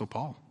Apostle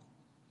Paul?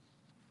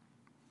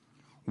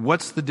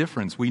 What's the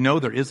difference? We know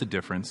there is a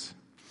difference.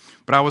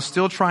 But I was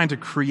still trying to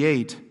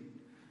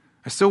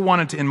I still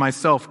wanted to, in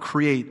myself,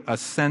 create a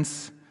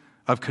sense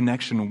of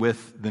connection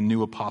with the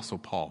new Apostle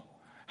Paul.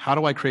 How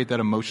do I create that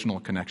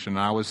emotional connection? And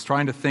I was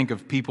trying to think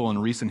of people in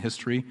recent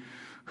history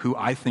who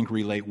I think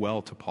relate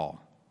well to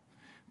Paul.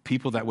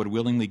 People that would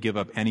willingly give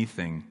up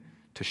anything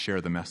to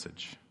share the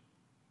message.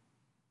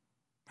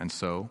 And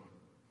so,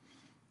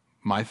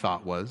 my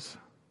thought was,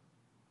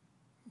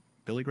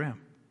 Billy Graham.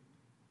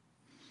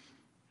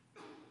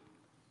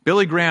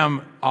 Billy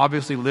Graham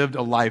obviously lived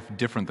a life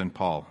different than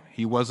Paul.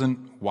 He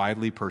wasn't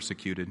widely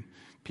persecuted.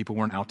 People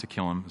weren't out to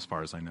kill him, as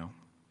far as I know.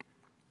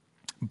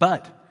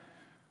 But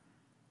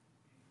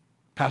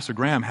Pastor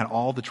Graham had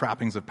all the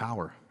trappings of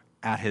power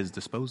at his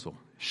disposal,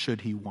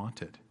 should he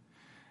want it.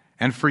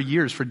 And for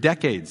years, for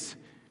decades,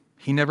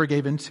 he never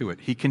gave into it.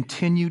 He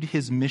continued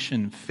his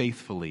mission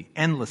faithfully,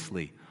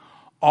 endlessly,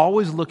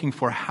 always looking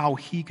for how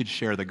he could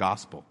share the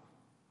gospel.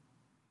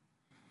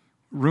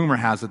 Rumor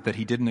has it that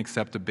he didn't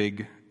accept a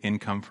big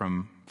income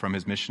from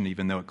his mission,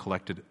 even though it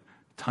collected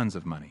tons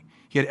of money.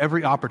 He had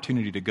every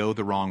opportunity to go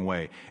the wrong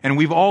way. And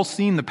we've all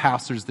seen the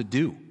pastors that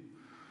do.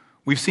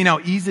 We've seen how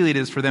easy it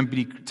is for them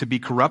to be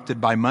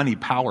corrupted by money,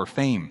 power,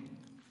 fame.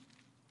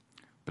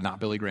 But not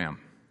Billy Graham.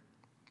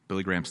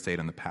 Billy Graham stayed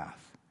on the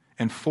path.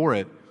 And for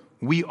it,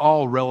 we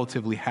all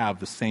relatively have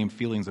the same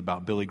feelings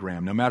about Billy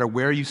Graham. No matter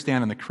where you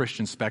stand on the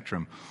Christian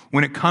spectrum,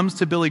 when it comes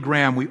to Billy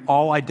Graham, we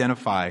all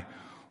identify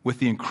with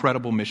the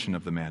incredible mission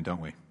of the man, don't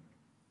we?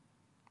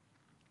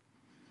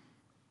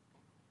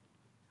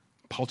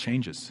 Paul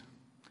changes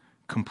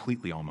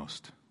completely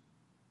almost.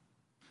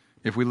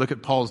 If we look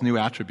at Paul's new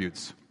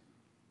attributes,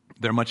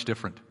 they're much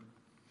different.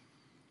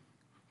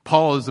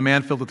 Paul is a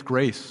man filled with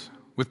grace,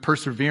 with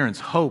perseverance,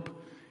 hope.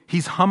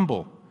 He's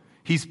humble.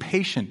 He's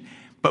patient.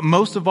 But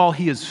most of all,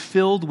 he is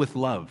filled with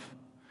love.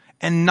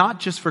 And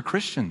not just for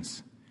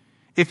Christians.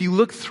 If you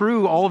look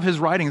through all of his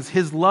writings,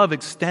 his love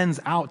extends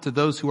out to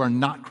those who are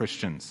not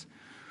Christians,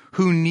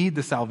 who need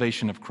the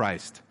salvation of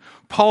Christ.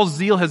 Paul's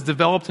zeal has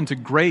developed into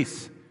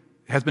grace,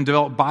 has been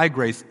developed by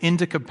grace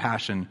into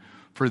compassion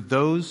for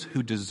those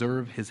who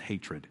deserve his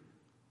hatred.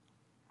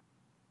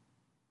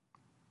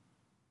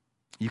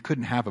 You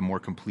couldn't have a more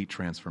complete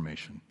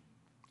transformation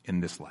in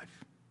this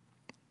life.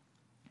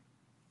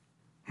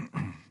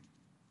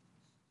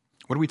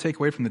 What do we take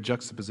away from the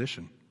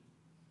juxtaposition?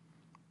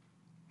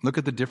 Look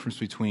at the difference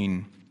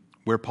between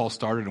where Paul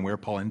started and where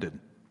Paul ended.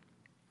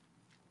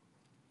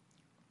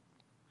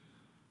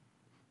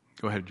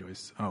 Go ahead,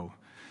 Joyce. Oh.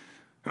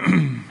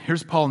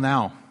 Here's Paul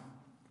now.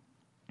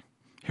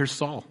 Here's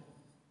Saul.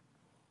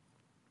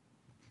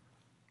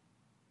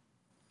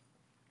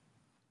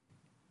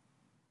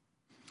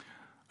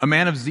 A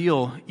man of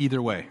zeal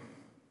either way.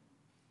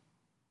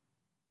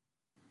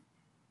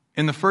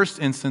 In the first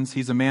instance,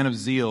 he's a man of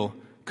zeal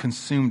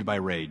consumed by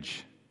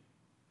rage,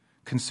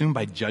 consumed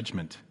by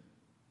judgment.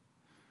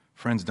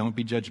 Friends, don't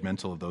be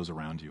judgmental of those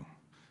around you.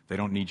 They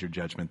don't need your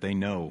judgment. They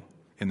know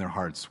in their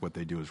hearts what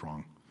they do is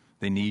wrong.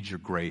 They need your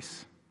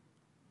grace.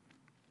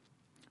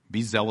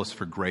 Be zealous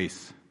for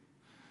grace.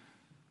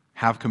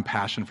 Have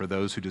compassion for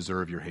those who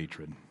deserve your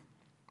hatred.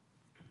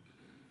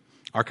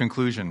 Our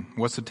conclusion,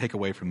 what's to take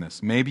away from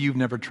this? Maybe you've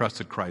never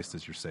trusted Christ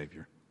as your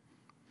Savior.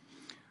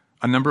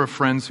 A number of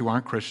friends who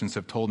aren't Christians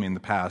have told me in the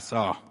past,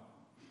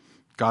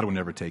 God would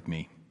never take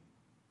me.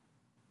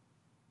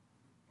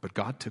 But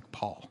God took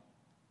Paul.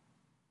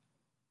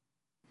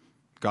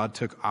 God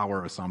took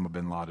our Osama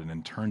bin Laden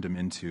and turned him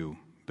into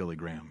Billy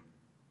Graham.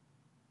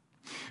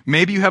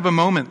 Maybe you have a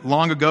moment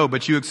long ago,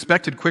 but you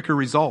expected quicker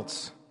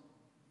results.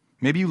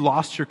 Maybe you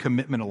lost your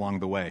commitment along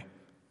the way.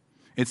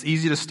 It's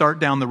easy to start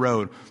down the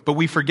road, but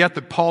we forget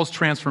that Paul's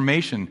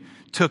transformation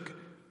took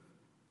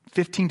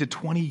 15 to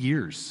 20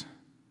 years.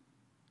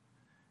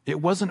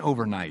 It wasn't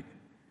overnight.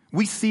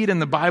 We see it in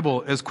the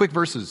Bible as quick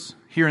verses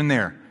here and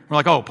there. We're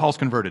like, oh, Paul's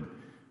converted.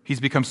 He's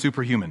become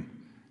superhuman.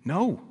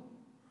 No.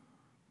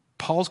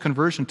 Paul's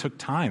conversion took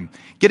time.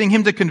 Getting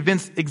him to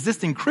convince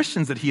existing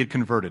Christians that he had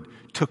converted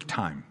took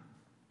time.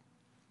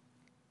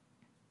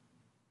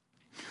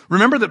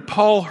 Remember that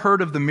Paul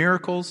heard of the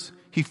miracles.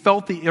 He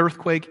felt the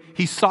earthquake.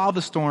 He saw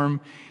the storm.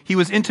 He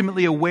was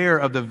intimately aware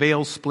of the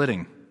veil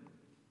splitting.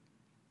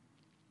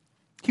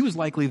 He was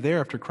likely there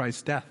after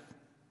Christ's death.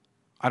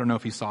 I don't know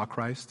if he saw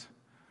Christ,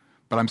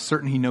 but I'm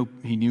certain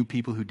he knew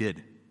people who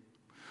did.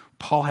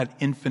 Paul had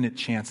infinite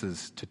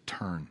chances to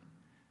turn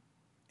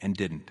and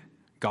didn't.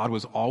 God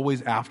was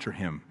always after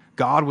him.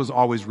 God was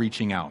always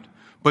reaching out.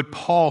 But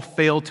Paul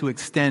failed to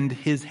extend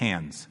his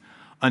hands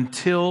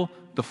until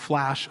the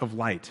flash of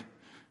light.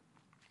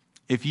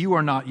 If you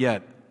are not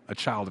yet a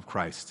child of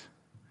Christ,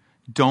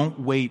 don't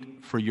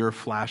wait for your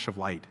flash of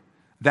light.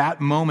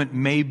 That moment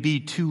may be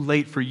too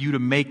late for you to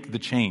make the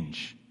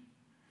change.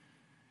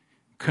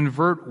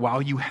 Convert while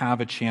you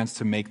have a chance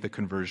to make the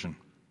conversion.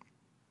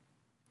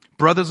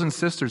 Brothers and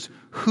sisters,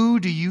 who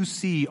do you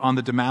see on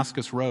the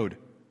Damascus road?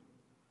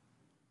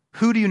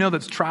 Who do you know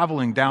that's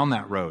traveling down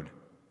that road?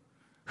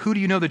 Who do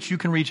you know that you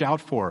can reach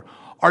out for?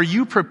 Are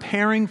you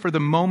preparing for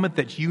the moment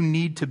that you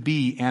need to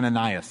be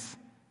Ananias?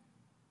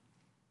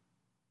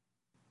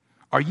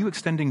 Are you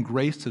extending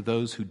grace to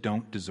those who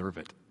don't deserve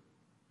it?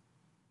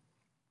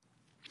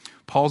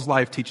 Paul's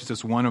life teaches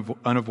us one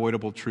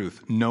unavoidable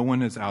truth. No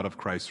one is out of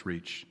Christ's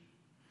reach.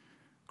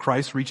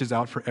 Christ reaches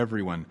out for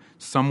everyone.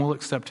 Some will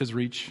accept his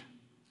reach,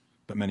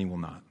 but many will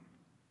not.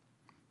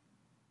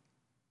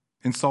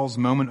 In Saul's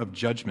moment of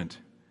judgment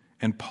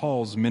and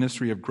Paul's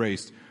ministry of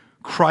grace,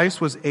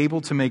 Christ was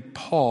able to make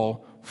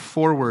Paul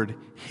forward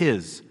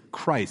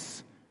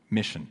Christ's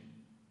mission.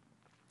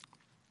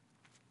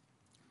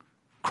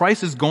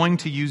 Christ is going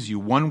to use you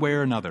one way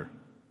or another.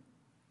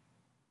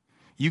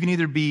 You can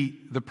either be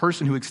the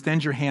person who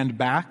extends your hand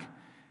back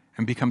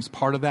and becomes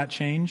part of that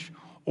change,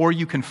 or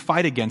you can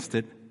fight against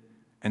it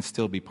and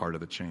still be part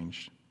of the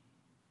change.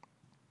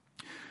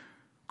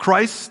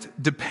 Christ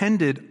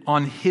depended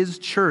on his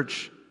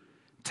church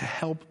to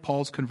help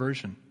Paul's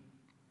conversion.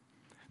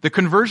 The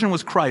conversion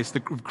was Christ. The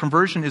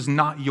conversion is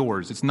not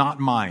yours. It's not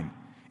mine.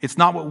 It's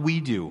not what we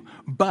do.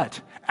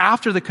 But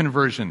after the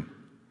conversion,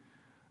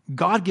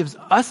 God gives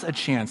us a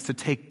chance to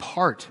take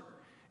part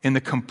in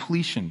the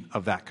completion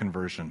of that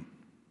conversion.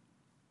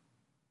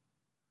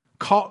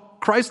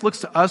 Christ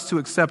looks to us to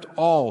accept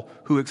all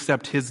who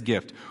accept his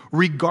gift,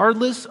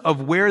 regardless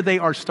of where they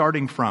are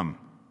starting from.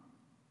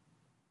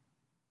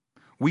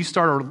 We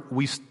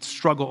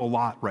struggle a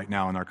lot right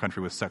now in our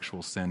country with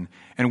sexual sin,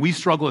 and we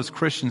struggle as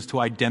Christians to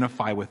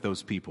identify with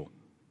those people.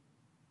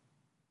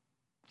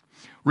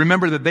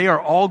 Remember that they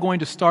are all going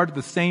to start at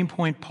the same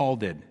point Paul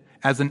did,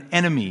 as an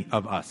enemy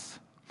of us.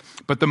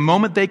 But the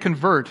moment they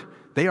convert,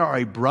 they are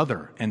a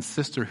brother and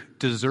sister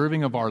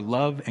deserving of our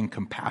love and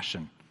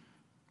compassion,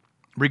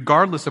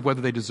 regardless of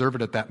whether they deserve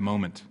it at that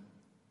moment.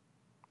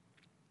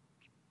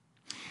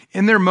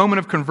 In their moment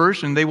of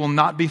conversion, they will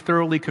not be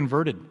thoroughly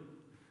converted.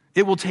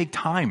 It will take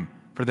time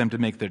for them to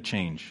make their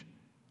change.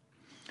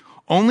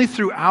 Only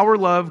through our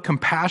love,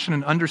 compassion,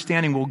 and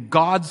understanding will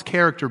God's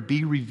character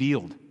be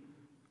revealed.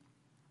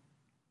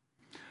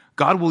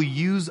 God will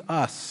use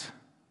us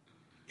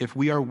if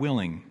we are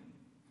willing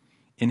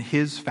in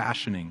his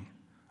fashioning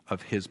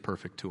of his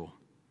perfect tool.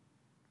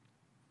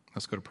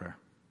 Let's go to prayer.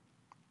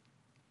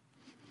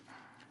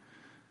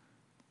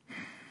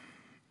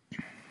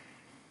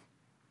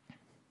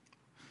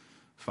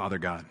 Father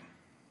God,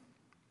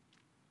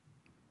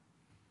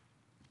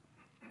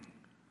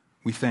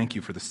 we thank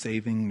you for the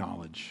saving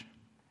knowledge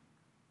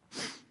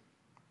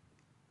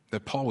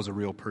that Paul was a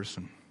real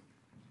person.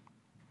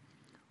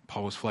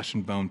 Paul was flesh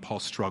and bone. Paul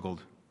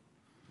struggled.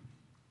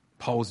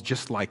 Paul was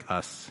just like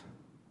us.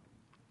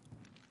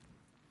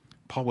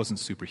 Paul wasn't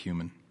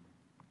superhuman.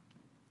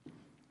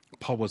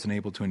 Paul wasn't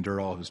able to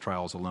endure all his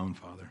trials alone,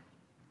 Father.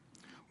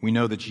 We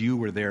know that you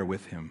were there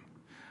with him.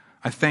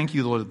 I thank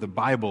you, Lord, that the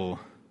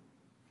Bible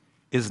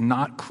is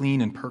not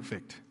clean and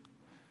perfect.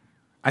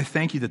 I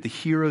thank you that the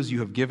heroes you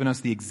have given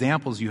us, the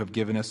examples you have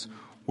given us,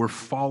 were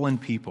fallen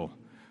people,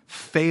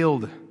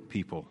 failed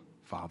people,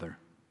 Father,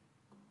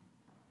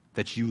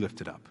 that you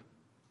lifted up.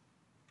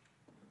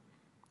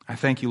 I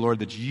thank you, Lord,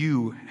 that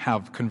you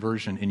have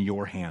conversion in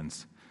your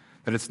hands,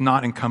 that it's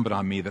not incumbent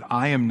on me, that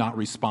I am not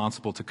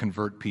responsible to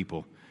convert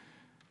people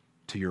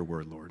to your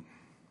word, Lord.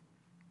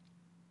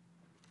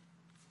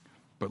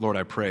 But Lord,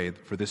 I pray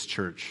for this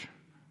church,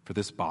 for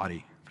this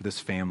body, for this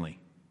family.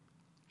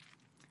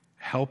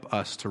 Help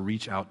us to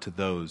reach out to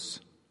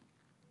those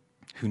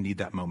who need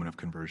that moment of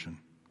conversion.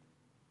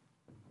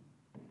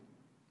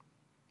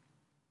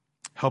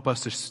 Help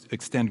us to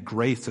extend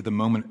grace at the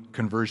moment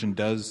conversion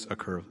does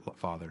occur,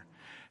 Father.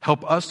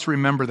 Help us to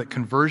remember that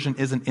conversion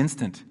isn't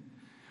instant.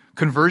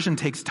 Conversion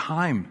takes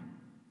time.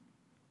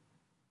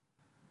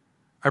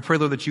 I pray,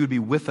 Lord, that you would be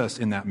with us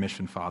in that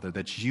mission, Father,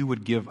 that you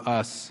would give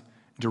us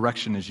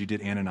direction as you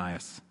did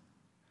Ananias,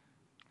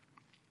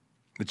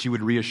 that you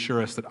would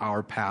reassure us that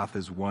our path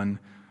is one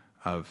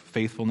of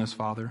faithfulness,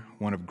 Father,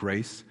 one of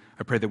grace.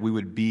 I pray that we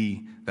would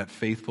be that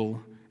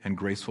faithful and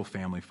graceful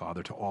family,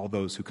 Father, to all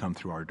those who come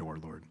through our door,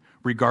 Lord,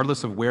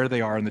 regardless of where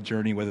they are in the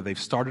journey, whether they've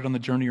started on the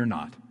journey or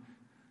not.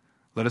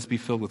 Let us be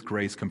filled with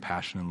grace,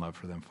 compassion, and love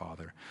for them,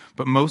 Father.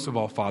 But most of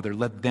all, Father,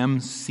 let them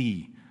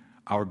see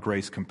our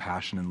grace,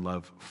 compassion, and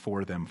love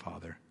for them,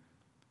 Father.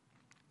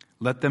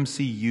 Let them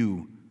see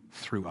you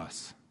through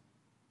us.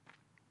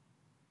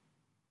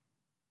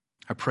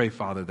 I pray,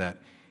 Father, that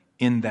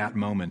in that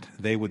moment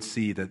they would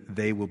see that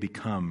they will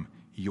become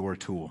your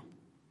tool.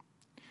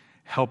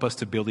 Help us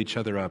to build each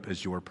other up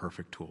as your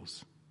perfect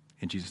tools.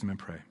 In Jesus' name I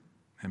pray.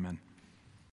 Amen.